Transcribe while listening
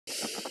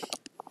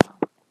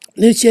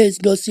This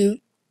goes to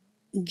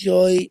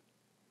Joy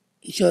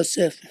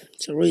Joseph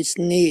Tyree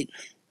Sneed.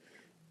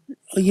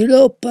 You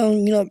know,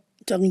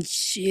 talking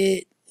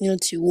shit,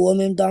 to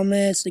women,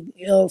 dumbass,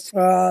 like,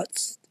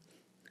 frauds,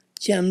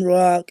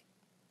 Jamrock,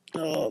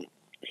 um,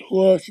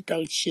 who else you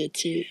talking shit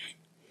to?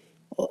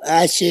 Oh,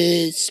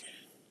 Ashes.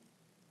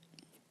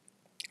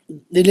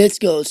 The list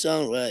goes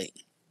on, right?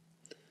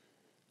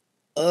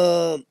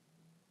 Um,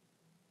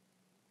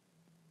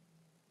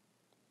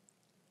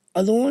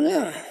 I don't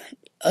wanna,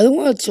 I don't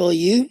wanna tell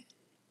you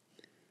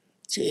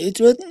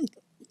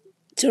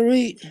to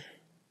read.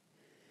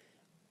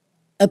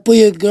 I put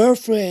your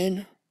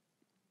girlfriend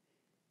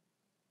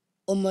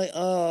on my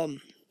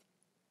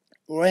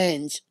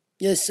range.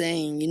 Just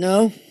saying,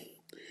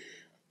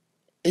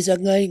 it's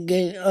not gonna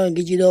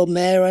get you all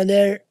mad right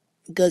there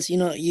because you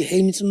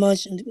hate me so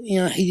much, and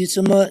I hate you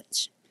so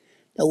much.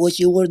 I wish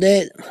you were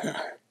dead.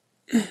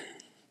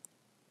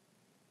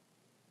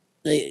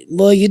 Like,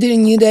 boy, you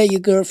didn't knew that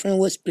your girlfriend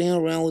was playing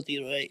around with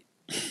you, right?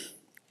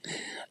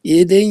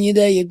 You didn't knew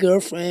that your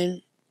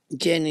girlfriend,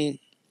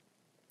 Jenny,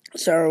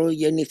 sorry,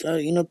 Jenny, for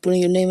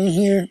putting your name in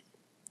here,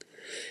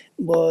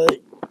 but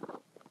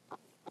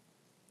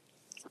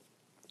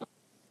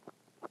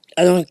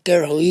I don't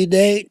care who you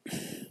date,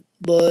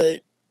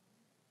 but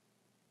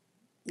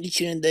you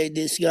shouldn't date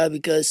this guy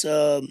because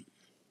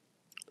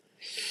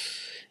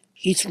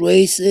he's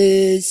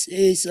racist,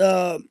 he's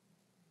a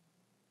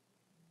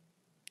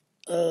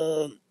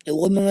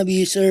woman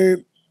abuser,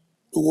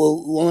 a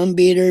woman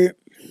beater,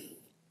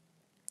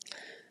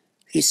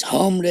 he's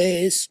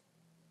homeless,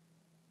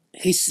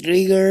 he's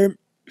trigger,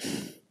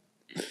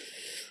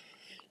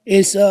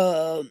 he's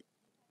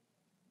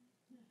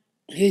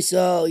he's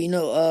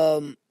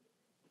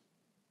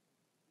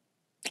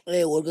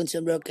hey, welcome to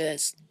the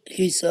broadcast.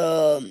 He's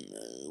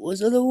what's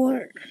the other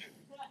word?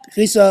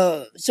 He's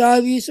a child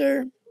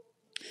abuser.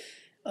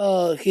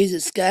 He's a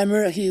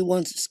scammer. He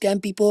wants to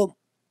scam people.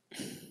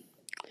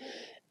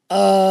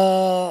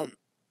 Uh,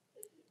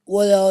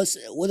 what else?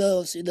 What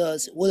else he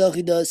does? What else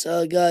he does?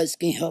 Guys,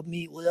 can you help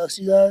me? What else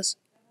he does?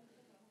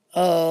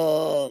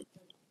 Uh,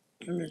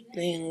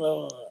 thing.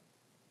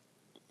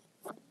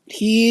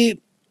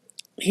 He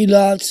he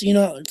loves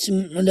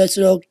to molest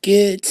little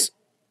kids.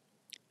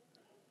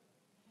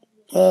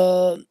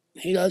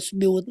 He loves to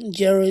be with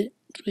Jared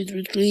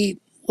 333.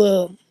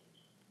 Well,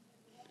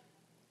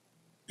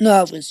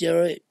 not with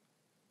Jared.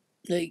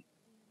 Like,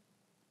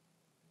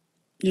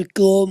 you're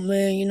cool,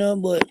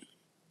 man, but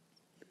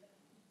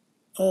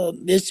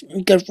just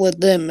be careful with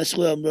them as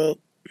well, bro.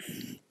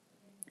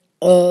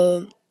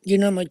 You're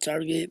not my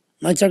target.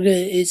 My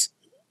target is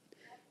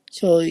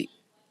sorry.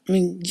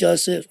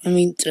 Joseph.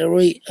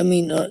 Terry.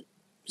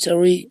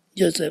 Sorry,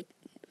 Joseph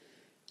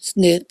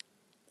Smith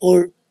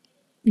or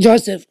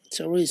Joseph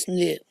Terry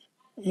Smith.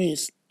 I mean,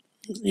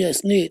 yeah,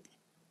 Smith.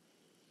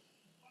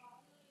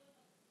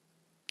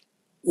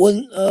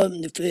 One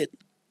the fifth.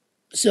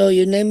 So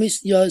your name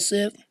is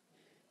Joseph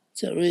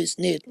Terry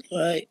Smith,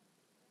 right?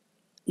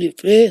 The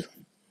fifth.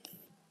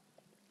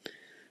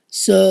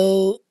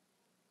 So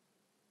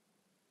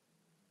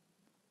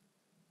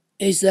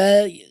is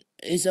that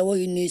is that what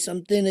you need?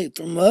 Something like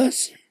from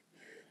us?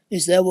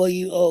 Is that what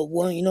you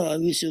want?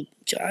 Abusive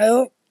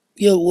child?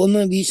 You're a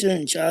woman abuser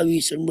and child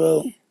abuser,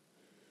 bro.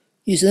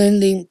 You're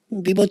sending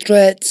people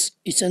threats.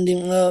 You're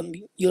sending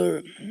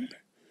your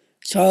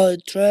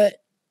child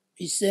threat.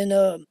 You send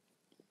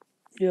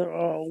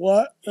your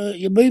what?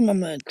 Your baby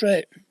mama a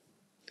threat.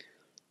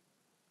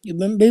 Your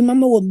baby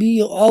mama will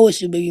be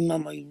always your baby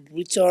mama. You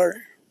retard.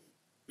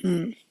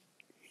 Mm.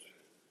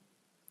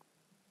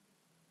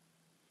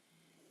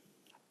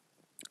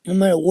 No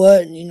matter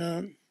what,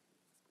 you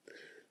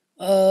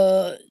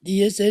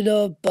just said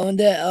upon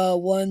that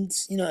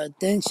wants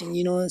attention.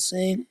 You know what I'm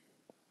saying?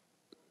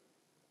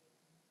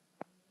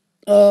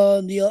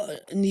 And the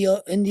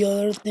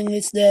other thing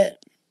is that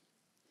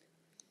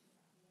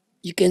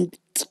you can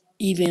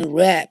even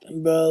rap,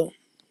 bro.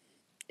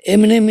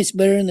 Eminem is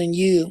better than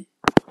you.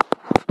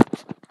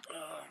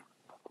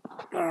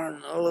 I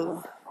don't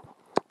know.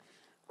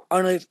 I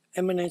don't know if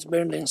Eminem is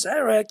better than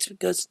Cyrex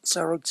because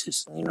Cyrex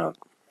is,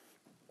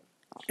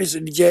 is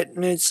legit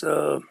and it's,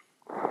 you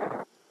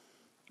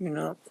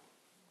know,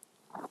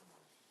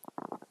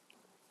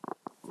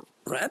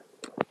 rap,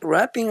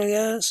 rapping, I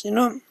guess,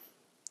 No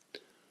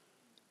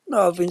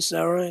offense,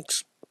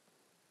 Cyrex.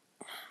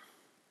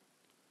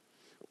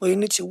 But you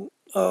need to,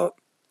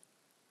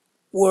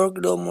 work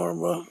a little more,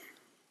 bro.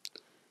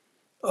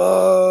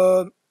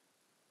 Uh,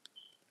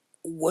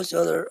 what's the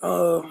other,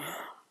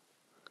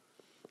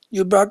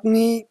 you brought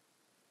me,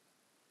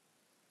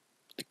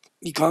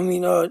 you call me,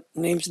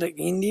 names like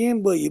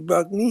Indian, but you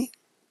brought me.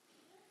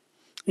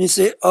 And you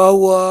say,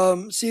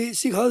 oh, see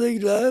how they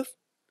left?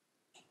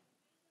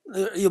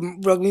 You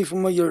brought me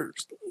from your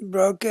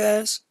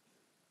broadcast,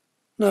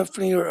 not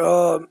from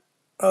your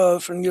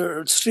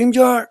stream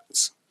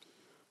charts.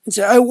 And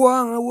say, I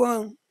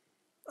won,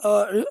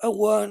 I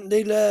won.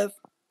 They left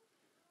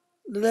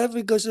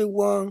because I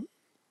won.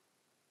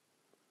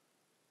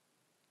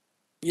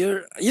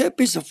 You're a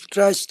piece of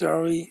trash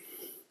story.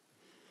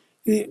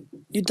 You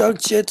talk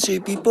shit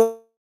to people.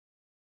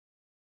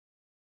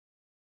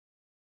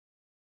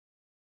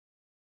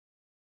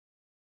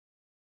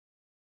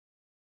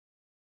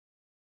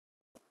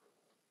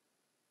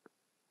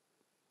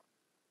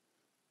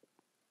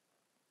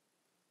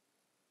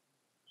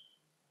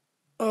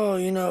 Oh,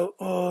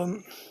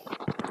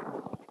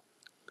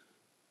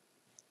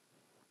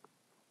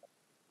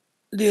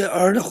 they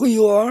are who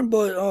you are,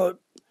 but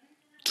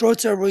throw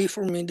tyree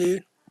for me,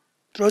 dude.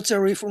 Throw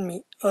tyree for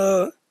me.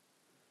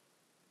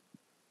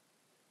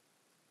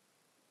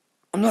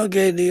 I'm not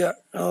gay, dude.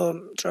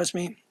 Trust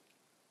me.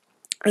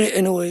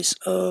 Anyways,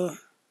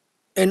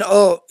 and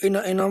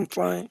I'm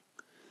fine.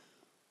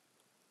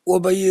 What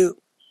about you?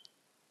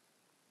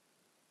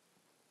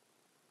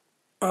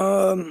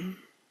 Um,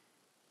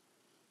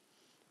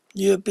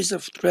 you a piece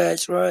of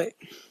trash, right?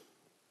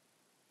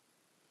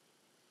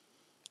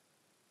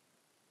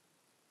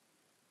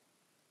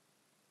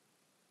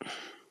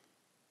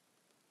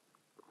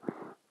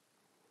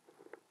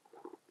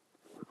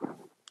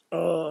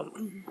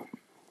 Um,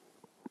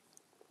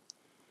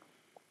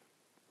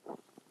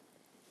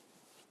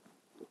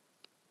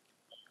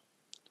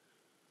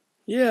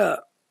 yeah,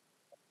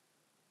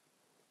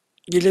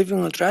 you live in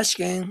a trash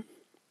can.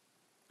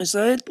 Is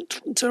that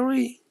it,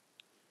 Terry?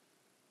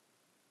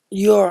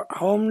 You're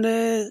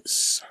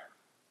homeless.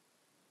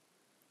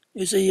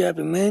 You say you have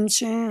a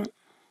mansion.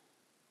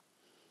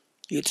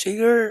 You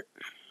trigger.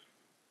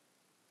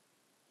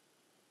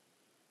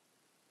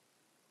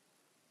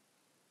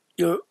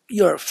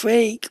 You're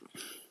fake.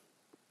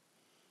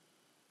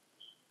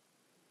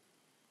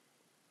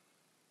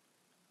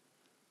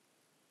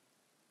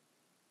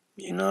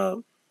 You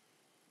know,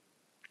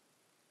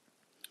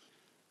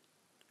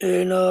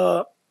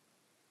 and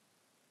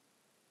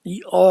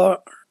you are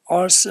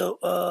also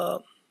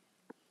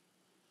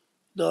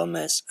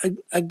dumbass.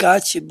 I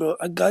got you, bro.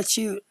 I got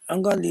you.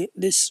 I'm gonna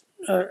this.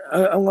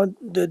 I'm gonna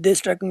the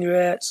distracting your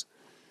ass.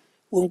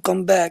 Won't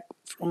come back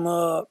from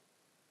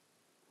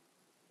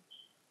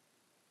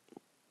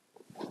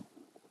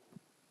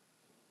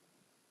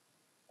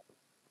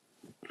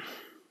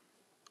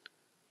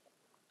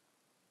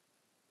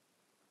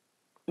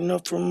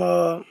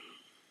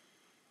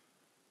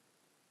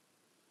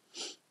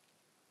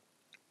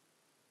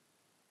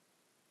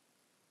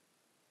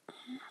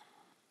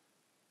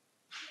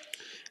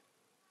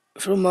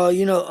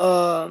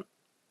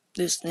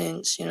these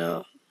things.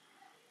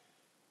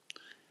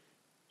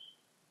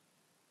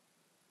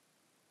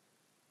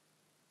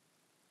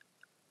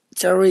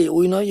 Terry,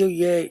 we know you're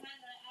gay.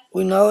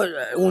 We know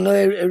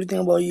everything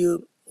about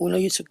you. We know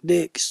you took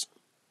dicks.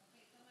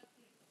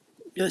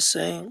 Just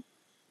saying.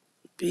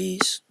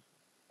 Peace.